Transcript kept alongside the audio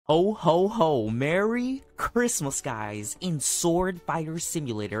Ho ho ho, Merry Christmas guys in Sword Fighter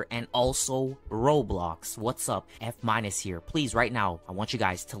Simulator and also Roblox. What's up? F- here. Please right now, I want you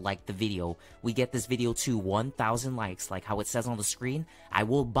guys to like the video. We get this video to 1,000 likes like how it says on the screen. I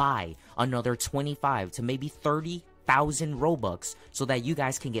will buy another 25 to maybe 30,000 Robux so that you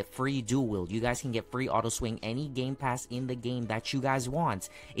guys can get free dual wield. You guys can get free auto swing, any game pass in the game that you guys want.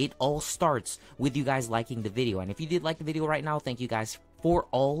 It all starts with you guys liking the video. And if you did like the video right now, thank you guys for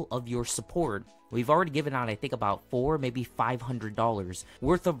all of your support. We've already given out, I think, about maybe $500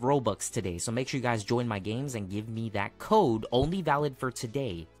 worth of Robux today. So make sure you guys join my games and give me that code, only valid for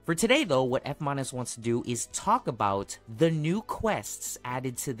today. For today, though, what F- wants to do is talk about the new quests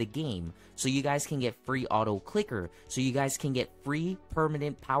added to the game. So you guys can get free auto clicker. So you guys can get free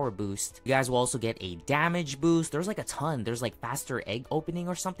permanent power boost. You guys will also get a damage boost. There's like a ton. There's like faster egg opening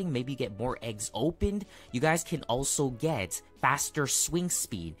or something. Maybe you get more eggs opened. You guys can also get faster swing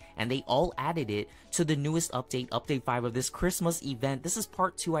speed. And they all added it to the newest update, update 5 of this Christmas event. This is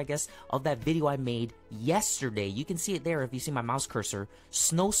part 2, I guess, of that video I made yesterday. You can see it there if you see my mouse cursor.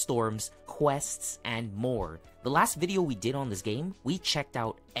 Snowstorms, quests, and more. The last video we did on this game, we checked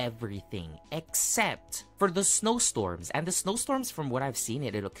out everything except for the snowstorms. And the snowstorms, from what I've seen,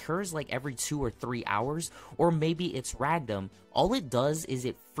 it occurs like every 2 or 3 hours, or maybe it's random. All it does is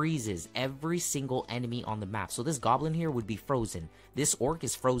it freezes every single enemy on the map. So this goblin here would be frozen. This orc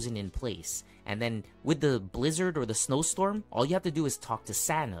is frozen in place. And then with the blizzard or the snowstorm, all you have to do is talk to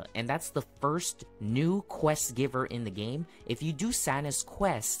Santa. And that's the first new quest giver in the game. If you do Santa's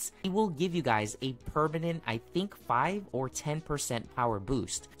quests, he will give you guys a permanent, I think, 5 or 10% power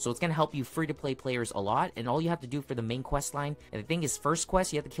boost. So it's going to help you free-to-play players a lot. And all you have to do for the main quest line, and the thing is, first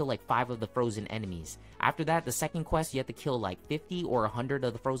quest, you have to kill like 5 of the frozen enemies. After that, the second quest, you have to kill like 50 or 100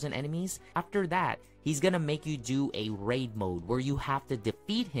 of the frozen enemies. After that, he's gonna make you do a raid mode where you have to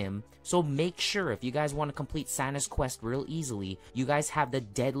defeat him. So make sure, if you guys want to complete Santa's quest real easily, you guys have the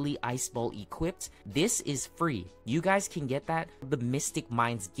deadly ice ball equipped. This is free. You guys can get that, the Mystic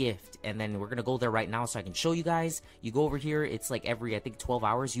Mind's gift. And then we're gonna go there right now so I can show you guys. You go over here, it's like every, I think, 12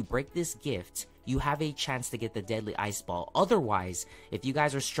 hours, you break this gift, you have a chance to get the deadly ice ball. Otherwise, if you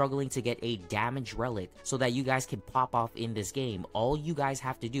guys are struggling to get a damage relic so that you guys can pop off in this game, all you guys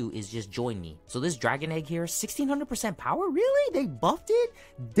have to do is just join me. So this dragon egg here, 1600% power? Really? They buffed it?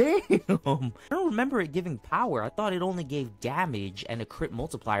 Damn. I don't remember it giving power. I thought it only gave damage and a crit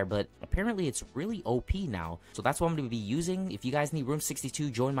multiplier, but apparently it's really OP now. So that's what I'm going to be using. If you guys need room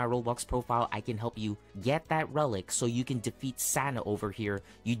 62, join my Roblox profile. I can help you get that relic so you can defeat Santa over here.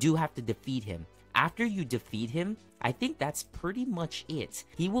 You do have to defeat him. After you defeat him, I think that's pretty much it.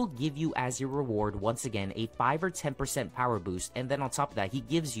 He will give you as your reward, once again, a 5 or 10% power boost. And then on top of that, he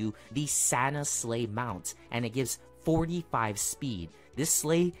gives you the Santa sleigh mount. And it gives 45 speed. This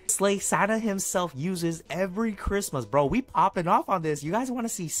sleigh Santa himself uses every Christmas, bro. We popping off on this. You guys want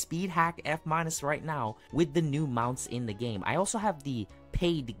to see speed hack F- right now with the new mounts in the game. I also have the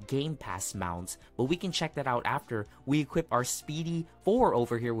paid game pass mounts, but we can check that out after we equip our speedy 4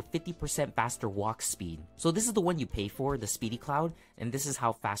 over here with 50% faster walk speed. So this is the one you pay for, the speedy cloud, and this is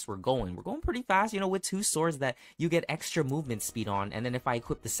how fast we're going. We're going pretty fast, you know, with 2 swords that you get extra movement speed on. And then if I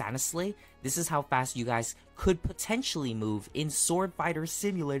equip the Santa sleigh, this is how fast you guys could potentially move in Sword Fighter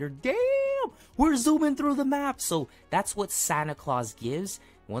Simulator. Damn, we're zooming through the map. So that's what Santa Claus gives.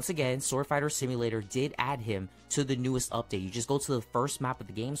 Once again, Sword Fighter Simulator did add him to the newest update. You just go to the first map of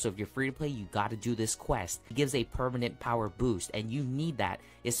the game, so if you're free to play, you gotta do this quest. It gives a permanent power boost, and you need that,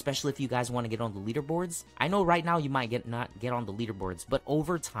 especially if you guys want to get on the leaderboards. I know right now you might not get on the leaderboards, but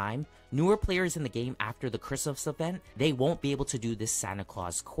over time, newer players in the game after the Christmas event, they won't be able to do this Santa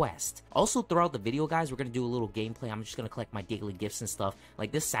Claus quest. Also, throughout the video, guys, we're gonna do a little gameplay. I'm just gonna collect my daily gifts and stuff,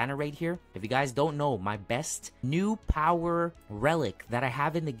 like this Santa raid here. If you guys don't know, my best new power relic that I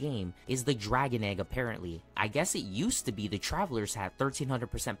have in the game is the dragon egg. Apparently, I guess it used to be the Traveler's Hat,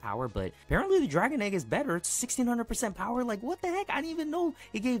 1300% power, but apparently the dragon egg is better. It's 1600% power. Like, what the heck? I didn't even know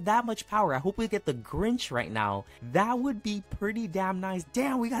it gave that much power. I hope we get the Grinch right now. That would be pretty damn nice.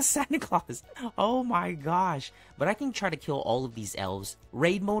 Damn, we got Santa Claus. Oh my gosh. But I can try to kill all of these elves.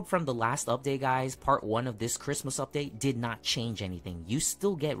 Raid mode from the last update, guys, part 1 of this Christmas update, did not change anything. You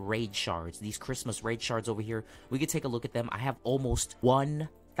still get raid shards, these Christmas raid shards over here. We could take a look at them. I have almost 1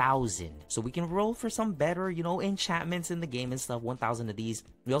 1,000. So we can roll for some better, you know, enchantments in the game and stuff. 1,000 of these.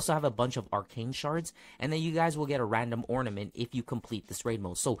 We also have a bunch of arcane shards, and then you guys will get a random ornament if you complete this raid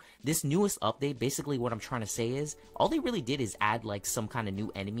mode. So this newest update, basically what I'm trying to say is, all they really did is add like some kind of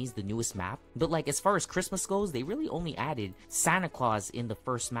new enemies, the newest map. But like as far as Christmas goes, they really only added Santa Claus in the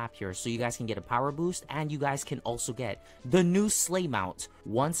first map here, so you guys can get a power boost, and you guys can also get the new sleigh mount.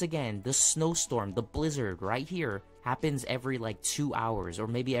 Once again, the snowstorm, the blizzard right here happens every like 2 hours or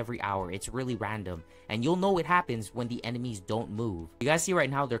maybe every hour. It's really random, and you'll know it happens when the enemies don't move. You guys see right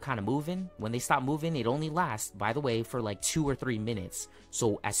now they're kind of moving. When they stop moving, it only lasts, by the way, for like 2 or 3 minutes.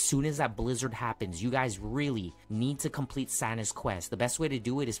 So as soon as that blizzard happens, you guys really need to complete Santa's quest. The best way to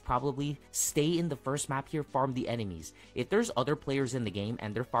do it is probably stay in the first map here, farm the enemies. If there's other players in the game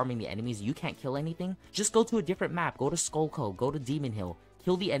and they're farming the enemies, you can't kill anything, just go to a different map. Go to Skull Cove, go to Demon Hill,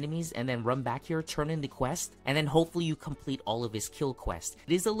 kill the enemies, and then run back here, turn in the quest, and then hopefully you complete all of his kill quest.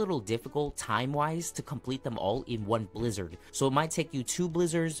 It is a little difficult time-wise to complete them all in one blizzard, so it might take you 2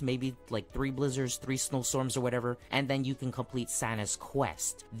 blizzards, maybe like 3 blizzards, 3 snowstorms or whatever, and then you can complete Santa's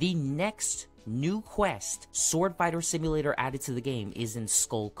quest. The next new quest, Sword Fighter Simulator, added to the game is in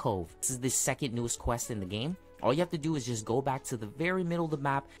Skull Cove. This is the second newest quest in the game. All you have to do is just go back to the very middle of the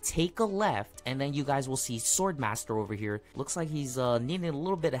map, take a left, and then you guys will see Swordmaster over here. Looks like he's needing a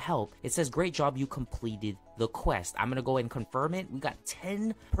little bit of help. It says, great job, you completed the quest. I'm gonna go ahead and confirm it. We got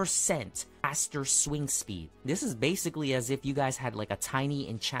 10% faster swing speed. This is basically as if you guys had like a tiny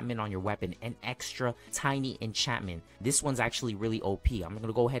enchantment on your weapon, an extra tiny enchantment. This one's actually really OP. I'm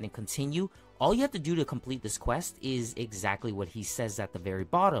gonna go ahead and continue. All you have to do to complete this quest is exactly what he says at the very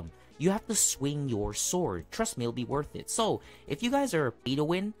bottom. You have to swing your sword. Trust me, it'll be worth it. So, if you guys are pay to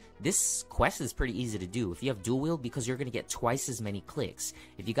win, this quest is pretty easy to do. If you have dual wield, because you're going to get twice as many clicks.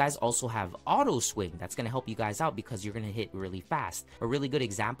 If you guys also have auto swing, that's going to help you guys out because you're going to hit really fast. A really good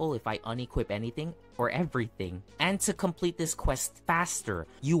example, if I unequip anything or everything, and to complete this quest faster,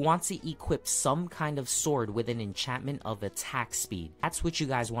 you want to equip some kind of sword with an enchantment of attack speed. That's what you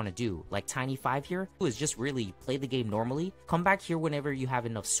guys want to do. Like Tiny 5 here is just really play the game normally. Come back here whenever you have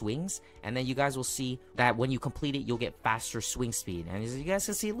enough swings, and then you guys will see that when you complete it, you'll get faster swing speed. And as you guys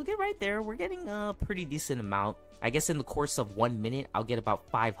can see, look at right there, we're getting a pretty decent amount. I guess in the course of 1 minute, I'll get about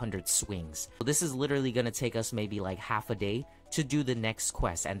 500 swings. So this is literally going to take us maybe like half a day to do the next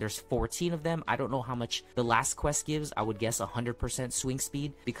quest, and there's 14 of them. I don't know how much the last quest gives. I would guess 100% swing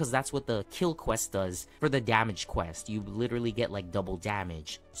speed, because that's what the kill quest does for the damage quest. You literally get like double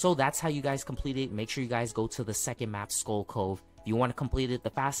damage. So that's how you guys complete it. Make sure you guys go to the second map, Skull Cove. If you want to complete it the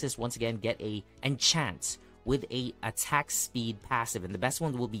fastest, once again, get a enchant with a attack speed passive, and the best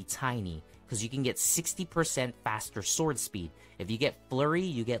one will be Tiny, because you can get 60% faster sword speed. If you get Flurry,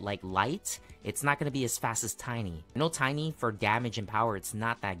 you get like Light. It's not going to be as fast as Tiny. I know Tiny, for damage and power, it's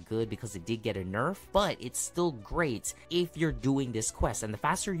not that good because it did get a nerf, but it's still great if you're doing this quest. And the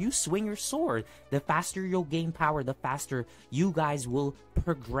faster you swing your sword, the faster you'll gain power, the faster you guys will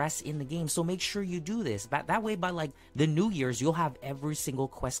progress in the game. So make sure you do this. That way, by like the New Year's, you'll have every single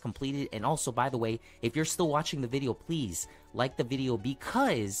quest completed. And also, by the way, if you're still watching the video, please like the video,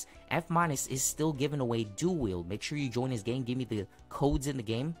 because F- is still giving away dual wield. Make sure you join his game. Give me the codes in the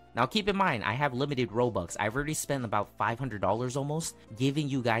game. Now keep in mind, I have limited Robux. I've already spent about $500 almost giving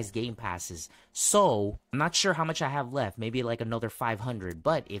you guys game passes. So I'm not sure how much I have left, maybe like another 500.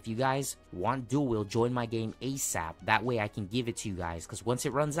 But if you guys want dual wield, join my game ASAP. That way I can give it to you guys, because once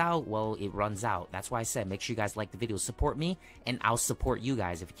it runs out, well, it runs out. That's why I said make sure you guys like the video, support me, and I'll support you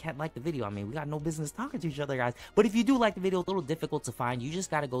guys. If you can't like the video, I mean, we got no business talking to each other, guys. But if you do like the video, it's a little difficult to find. You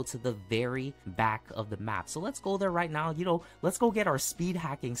just got to go to the very back of the map. So let's go there right now. You know, let's go get our speed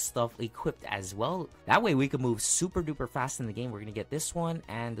hacking stuff equipped as well. That way we can move super duper fast in the game. We're gonna get this one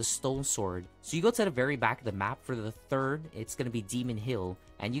and the stone sword. So you go to the very back of the map for the third. It's gonna be Demon Hill.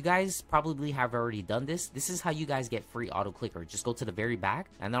 And you guys probably have already done this. This is how you guys get free auto clicker. Just go to the very back,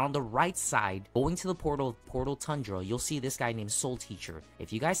 and then on the right side, going to the portal Tundra, you'll see this guy named Soul Teacher.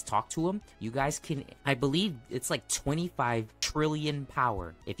 If you guys talk to him, you guys can, I believe it's like 25 trillion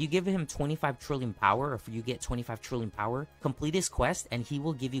power. If you give him 25 trillion power, or if you get 25 trillion power, complete his quest, and he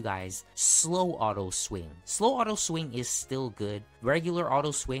will give you guys slow auto swing. Slow auto swing is still good. Regular auto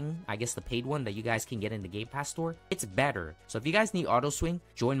swing, I guess the paid one that you guys can get in the Game Pass store, it's better. So if you guys need auto swing,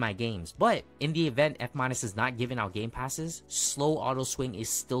 join my games. But in the event F- is not giving out game passes, slow auto swing is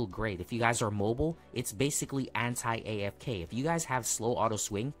still great. If you guys are mobile, it's basically anti-AFK. If you guys have slow auto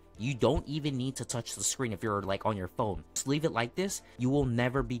swing, You don't even need to touch the screen if you're like on your phone. Just leave it like this. You will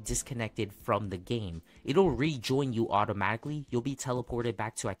never be disconnected from the game. It'll rejoin you automatically. You'll be teleported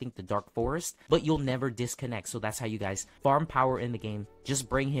back to, I think, the Dark Forest, but you'll never disconnect. So that's how you guys farm power in the game. Just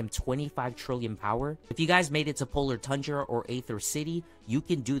bring him 25 trillion power. If you guys made it to Polar Tundra or Aether City, you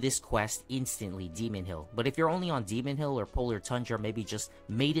can do this quest instantly, Demon Hill. But if you're only on Demon Hill or Polar Tundra, maybe just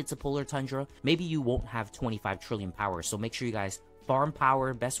made it to Polar Tundra, maybe you won't have 25 trillion power. So make sure you guys farm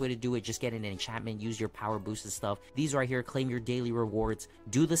power. Best way to do it, just get an enchantment, use your power boost and stuff. These right here, claim your daily rewards,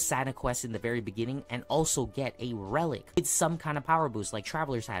 do the Santa quest in the very beginning, and also get a relic with some kind of power boost like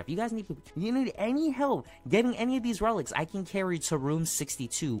Traveler's Hat. If you guys need any help getting any of these relics, I can carry to room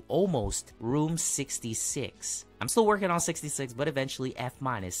 62, almost room 66. I'm still working on 66, but eventually F-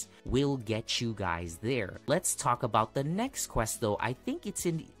 will get you guys there. Let's talk about the next quest though. I think it's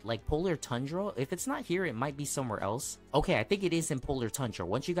in like Polar Tundra. If it's not here, it might be somewhere else. Okay, I think it is in Polar Tundra.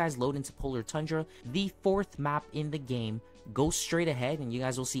 Once you guys load into Polar Tundra, the 4th map in the game, go straight ahead and you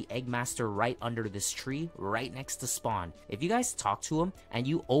guys will see Eggmaster right under this tree, right next to spawn. If you guys talk to him and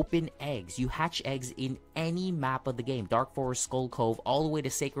you open eggs, you hatch eggs in any map of the game, Dark Forest, Skull Cove, all the way to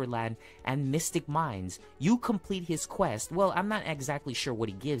Sacred Land and Mystic Mines, you complete his quest. Well, I'm not exactly sure what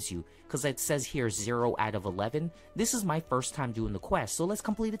he gives you because it says here 0 out of 11. This is my first time doing the quest, so let's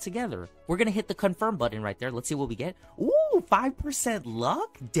complete it together. We're gonna hit the confirm button right there. Let's see what we get. Ooh, 5%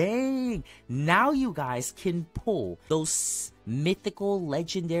 luck? Dang. Now you guys can pull those mythical,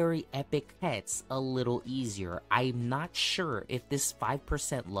 legendary, epic pets a little easier. I'm not sure if this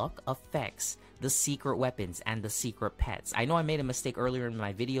 5% luck affects the secret weapons and the secret pets. I know I made a mistake earlier in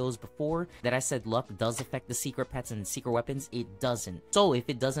my videos before that I said luck does affect the secret pets and secret weapons. It doesn't. So if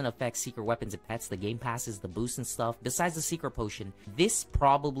it doesn't affect secret weapons and pets, the game passes, the boosts and stuff, besides the secret potion, this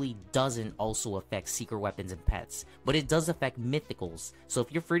probably doesn't also affect secret weapons and pets, but it does affect mythicals. So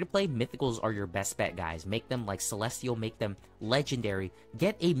if you're free to play, mythicals are your best bet, guys. Make them like celestial, make them legendary.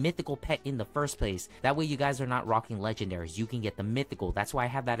 Get a mythical pet in the first place. That way you guys are not rocking legendaries. You can get the mythical. That's why I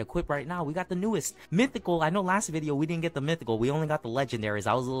have that equipped right now. We got the newest mythical. I know last video we didn't get the mythical. We only got the legendaries.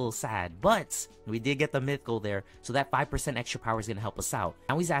 I was a little sad, but we did get the mythical there. So that 5% extra power is going to help us out.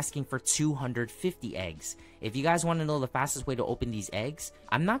 Now he's asking for 250 eggs. If you guys want to know the fastest way to open these eggs,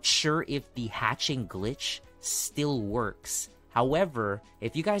 I'm not sure if the hatching glitch still works. However,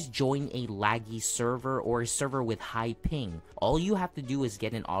 if you guys join a laggy server or a server with high ping, all you have to do is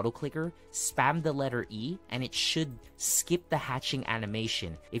get an auto clicker, spam the letter E, and it should skip the hatching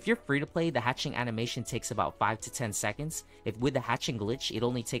animation. If you're free to play, the hatching animation takes about 5 to 10 seconds. If with the hatching glitch, it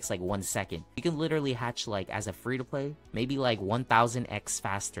only takes like 1 second. You can literally hatch like as a free to play, maybe like 1000x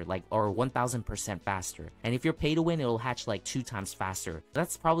faster, like or 1000% faster. And if you're pay to win, it'll hatch like 2 times faster.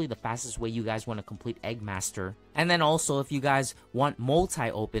 That's probably the fastest way you guys want to complete Eggmaster. And then also if you guys want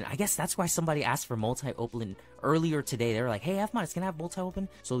multi-open, I guess that's why somebody asked for multi-open earlier today. They were like, hey, F-Minus, can I have multi-open?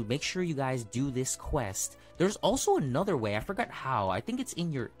 So make sure you guys do this quest. There's also another way, I forgot how, I think it's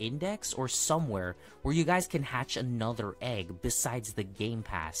in your index or somewhere, where you guys can hatch another egg besides the game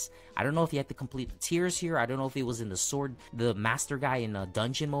pass. I don't know if you have to complete the tiers here, I don't know if it was in the sword, the master guy in a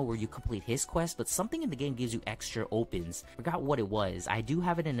dungeon mode where you complete his quest, but something in the game gives you extra opens. Forgot what it was. I do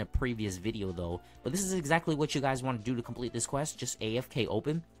have it in a previous video though, but this is exactly what you guys want to do to complete this quest, just AFK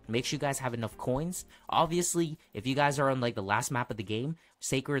open. Make sure you guys have enough coins. Obviously, if you guys are on like the last map of the game,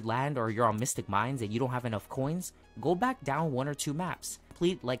 Sacred Land, or you're on Mystic Mines and you don't have enough coins, go back down 1 or 2 maps.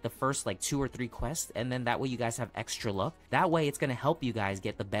 Complete like the first like 2 or 3 quests, and then that way you guys have extra luck. That way it's gonna help you guys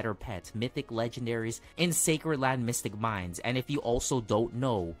get the better pets, mythic legendaries in Sacred Land, Mystic Mines. And if you also don't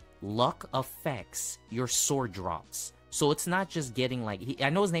know, luck affects your sword drops. So it's not just getting like, I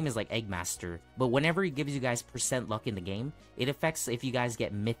know his name is like Eggmaster, but whenever he gives you guys % luck in the game, it affects if you guys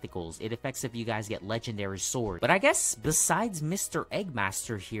get mythicals, it affects if you guys get legendary sword. But I guess besides Mr.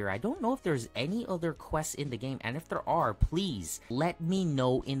 Eggmaster here, I don't know if there's any other quests in the game, and if there are, please let me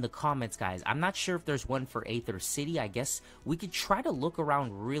know in the comments, guys. I'm not sure if there's one for Aether City. I guess we could try to look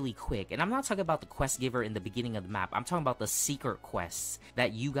around really quick, and I'm not talking about the quest giver in the beginning of the map. I'm talking about the secret quests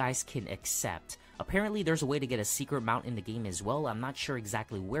that you guys can accept. Apparently there's a way to get a secret mount in the game as well. I'm not sure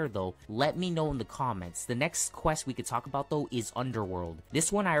exactly where though. Let me know in the comments. The next quest we could talk about though is Underworld.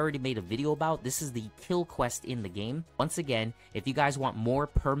 This one I already made a video about. This is the kill quest in the game. Once again, if you guys want more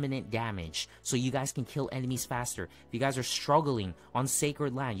permanent damage so you guys can kill enemies faster, if you guys are struggling on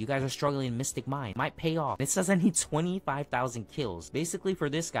Sacred Land, you guys are struggling in Mystic Mine, might pay off. It says I need 25,000 kills. Basically for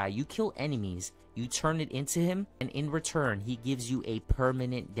this guy, you kill enemies, you turn it into him, and in return, he gives you a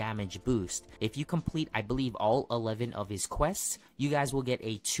permanent damage boost. If you complete, I believe, all 11 of his quests, you guys will get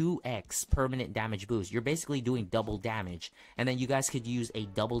a 2x permanent damage boost. You're basically doing double damage. And then you guys could use a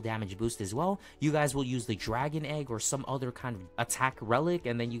double damage boost as well. You guys will use the dragon egg or some other kind of attack relic,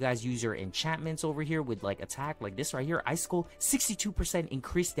 and then you guys use your enchantments over here with like attack, like this right here, icicle, 62%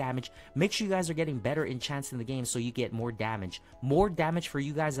 increased damage. Make sure you guys are getting better enchants in the game so you get more damage. More damage for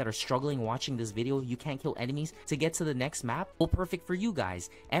you guys that are struggling watching this video. You can't kill enemies to get to the next map. Well, perfect for you guys.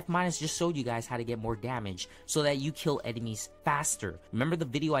 F- just showed you guys how to get more damage so that you kill enemies faster. Remember the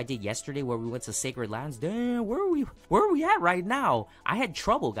video I did yesterday where we went to Sacred Lands? Damn, where are we at right now? I had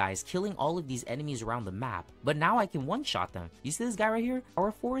trouble, guys, killing all of these enemies around the map, but now I can one-shot them. You see this guy right here,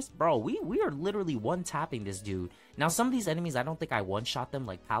 our forest, bro? We are literally one-tapping this dude. Now, some of these enemies, I don't think I one-shot them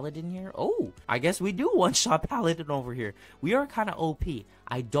like Paladin here. Oh, I guess we do one-shot Paladin over here. We are kind of OP.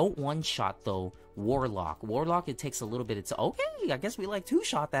 I don't one-shot, though, Warlock. Warlock, it takes a little bit of time. Okay, I guess we like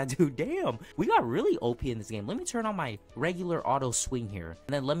two-shot that dude. Damn, we got really OP in this game. Let me turn on my regular auto swing here.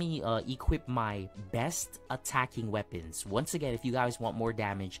 And then let me equip my best attacking weapons. Once again, if you guys want more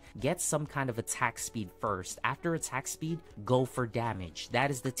damage, get some kind of attack speed first. After attack speed, go for damage.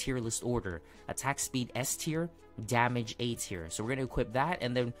 That is the tier list order. Attack speed S tier, damage A tier. So we're going to equip that,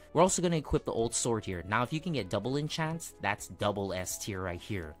 and then we're also going to equip the old sword here. Now, if you can get double enchants, that's double S tier right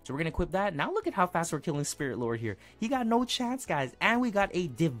here. So we're going to equip that. Now look at how fast we're killing Spirit Lord here. He got no chance, guys. And we got a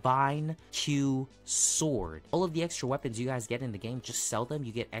Divine Q sword. All of the extra weapons you guys get in the game, just sell them.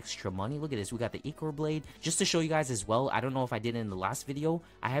 You get extra money. Look at this. We got the Ichor Blade. Just to show you guys as well, I don't know if I did it in the last video,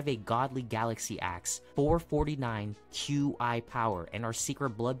 I have a Godly Galaxy Axe, 449 QI power, and our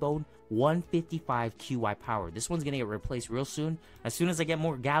Secret Bloodbone, 155 QI power. This one's gonna get replaced real soon. As soon as I get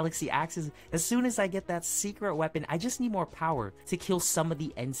more Galaxy Axes, as soon as I get that secret weapon, I just need more power to kill some of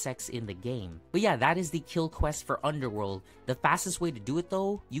the insects in the game. But yeah, that is the kill quest for Underworld. The fastest way to do it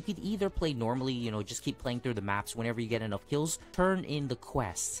though, you could either play normally, you know, just keep playing through the maps. Whenever you get enough kills, turn in the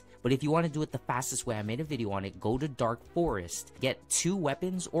quests. But if you want to do it the fastest way, I made a video on it. Go to Dark Forest. Get 2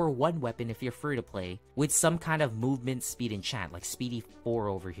 weapons or 1 weapon if you're free to play with some kind of movement speed enchant, like Speedy 4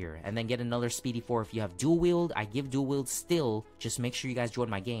 over here. And then get another Speedy 4 if you have dual wield. I give dual wield still. Just make sure you guys join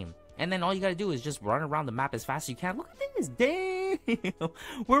my game. And then all you gotta do is just run around the map as fast as you can. Look at this. Damn.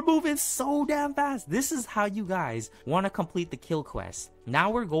 We're moving so damn fast. This is how you guys want to complete the kill quest. Now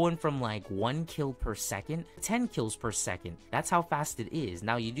we're going from like 1 kill per second, 10 kills per second. That's how fast it is.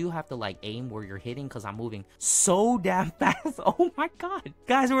 Now you do have to like aim where you're hitting because I'm moving so damn fast. Oh my god.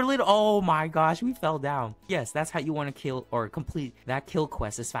 Guys, we're lit. Oh my gosh, we fell down. Yes, that's how you want to kill or complete that kill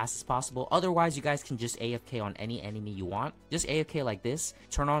quest as fast as possible. Otherwise, you guys can just AFK on any enemy you want. Just AFK like this,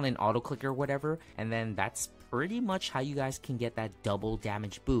 turn on an auto clicker or whatever, and then that's pretty much how you guys can get that double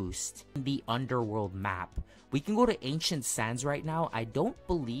damage boost in the Underworld map. We can go to Ancient Sands right now. I don't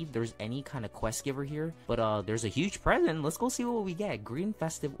believe there's any kind of quest giver here, but there's a huge present. Let's go see what we get. Green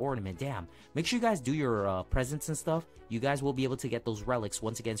Festive Ornament. Damn. Make sure you guys do your presents and stuff. You guys will be able to get those relics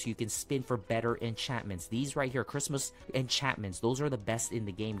once again so you can spin for better enchantments. These right here, Christmas enchantments, those are the best in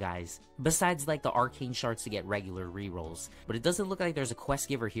the game, guys. Besides like the arcane shards to get regular rerolls. But it doesn't look like there's a quest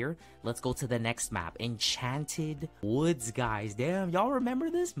giver here. Let's go to the next map. Enchanted Woods, guys. Damn, y'all remember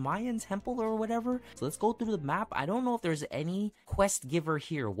this? Mayan Temple or whatever? So let's go through the map. I don't know if there's any quest giver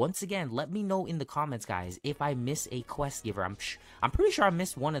here. Once again, let me know in the comments, guys, if I miss a quest giver. I'm pretty sure I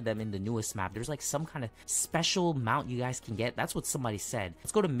missed one of them in the newest map. There's like some kind of special mount you guys can get. That's what somebody said.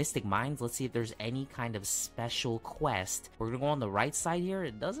 Let's go to Mystic Mines. Let's see if there's any kind of special quest. We're gonna go on the right side here.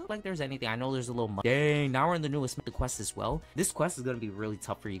 It doesn't look like there's anything. I know there's a little dang, now we're in the newest quest as well. This quest is gonna be really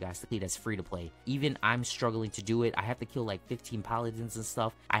tough for you guys to complete as free to play. Even I'm struggling to do it. I have to kill like 15 paladins and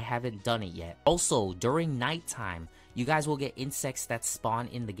stuff. I haven't done it yet. Also, during nighttime, you guys will get insects that spawn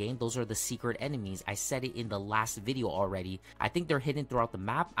in the game. Those are the secret enemies. I said it in the last video already. I think they're hidden throughout the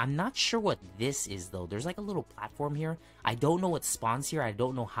map. I'm not sure what this is though. There's like a little platform here. I don't know what spawns here. I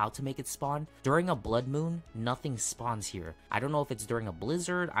don't know how to make it spawn. During a blood moon, nothing spawns here. I don't know if it's during a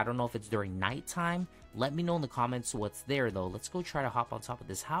blizzard. I don't know if it's during nighttime. Let me know in the comments what's there though. Let's go try to hop on top of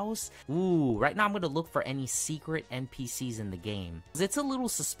this house. Ooh, right now I'm going to look for any secret NPCs in the game. It's a little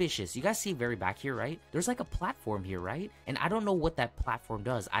suspicious. You guys see very back here, right? There's like a platform here, right? And I don't know what that platform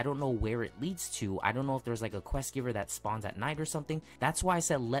does. I don't know where it leads to. I don't know if there's like a quest giver that spawns at night or something. That's why I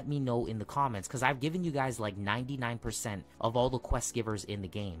said let me know in the comments, because I've given you guys like 99% of all the quest givers in the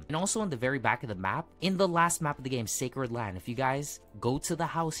game. And also in the very back of the map, in the last map of the game, Sacred Land, if you guys go to the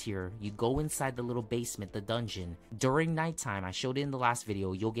house here, you go inside the little base basement, the dungeon. During nighttime, I showed it in the last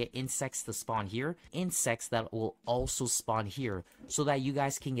video, you'll get insects to spawn here, insects that will also spawn here, so that you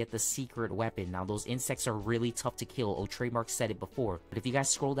guys can get the secret weapon. Now, those insects are really tough to kill. Oh, Trademark said it before. But if you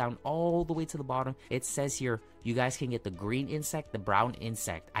guys scroll down all the way to the bottom, it says here, you guys can get the green insect, the brown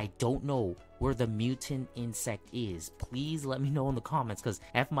insect. I don't know where the mutant insect is. Please let me know in the comments, because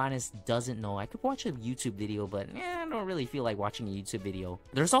F- doesn't know. I could watch a YouTube video, but I don't really feel like watching a YouTube video.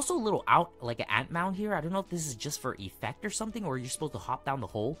 There's also a little like an ant mound here. I don't know if this is just for effect or something, or you're supposed to hop down the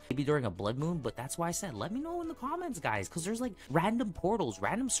hole, maybe during a blood moon, but that's why I said, let me know in the comments, guys, because there's like random portals,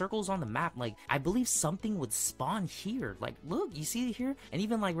 random circles on the map. Like, I believe something would spawn here. Like, look, you see it here? And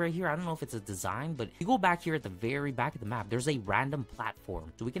even like right here, I don't know if it's a design, but you go back here at the very back of the map, there's a random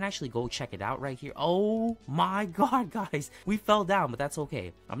platform. So we can actually go check it out right here. Oh my god, guys, we fell down, but that's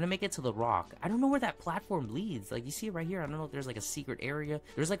okay. I'm gonna make it to the rock. I don't know where that platform leads. Like, you see it right here. I don't know if there's like a secret area.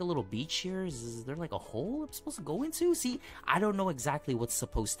 There's like a little beach here. Is there like a hole I'm supposed to go into? See, I don't know exactly what's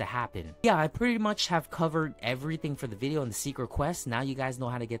supposed to happen. Yeah, I pretty much have covered everything for the video and the secret quest. Now you guys know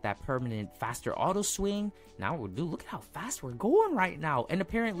how to get that permanent faster auto swing. Now we'll do, look at how fast we're going right now. And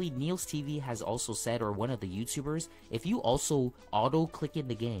apparently Niels TV has also said, or one of the YouTubers, if you also auto click in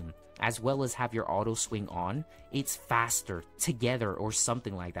the game as well as have your auto swing on, it's faster together or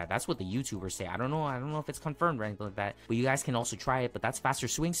something like that. That's what the YouTubers say. I don't know if it's confirmed or anything like that, but you guys can also try it. But that's faster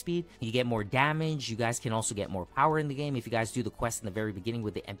swing speed. You get more damage. You guys can also get more power in the game if you guys do the quest in the very beginning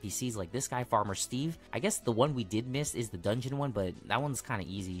with the NPCs like this guy, Farmer Steve. I guess the one we did miss is the dungeon one, but that one's kind of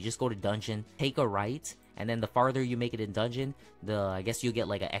easy. You just go to dungeon, take a right, and then the farther you make it in dungeon, I guess you'll get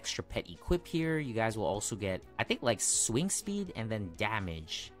like an extra pet equip here. You guys will also get, I think, like swing speed and then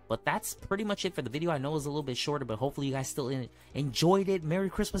damage. But that's pretty much it for the video. I know it was a little bit shorter, but hopefully you guys still enjoyed it. Merry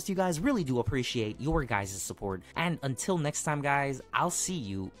Christmas to you guys. Really do appreciate your guys' support. And until next time, guys, I'll see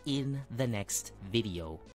you in the next video.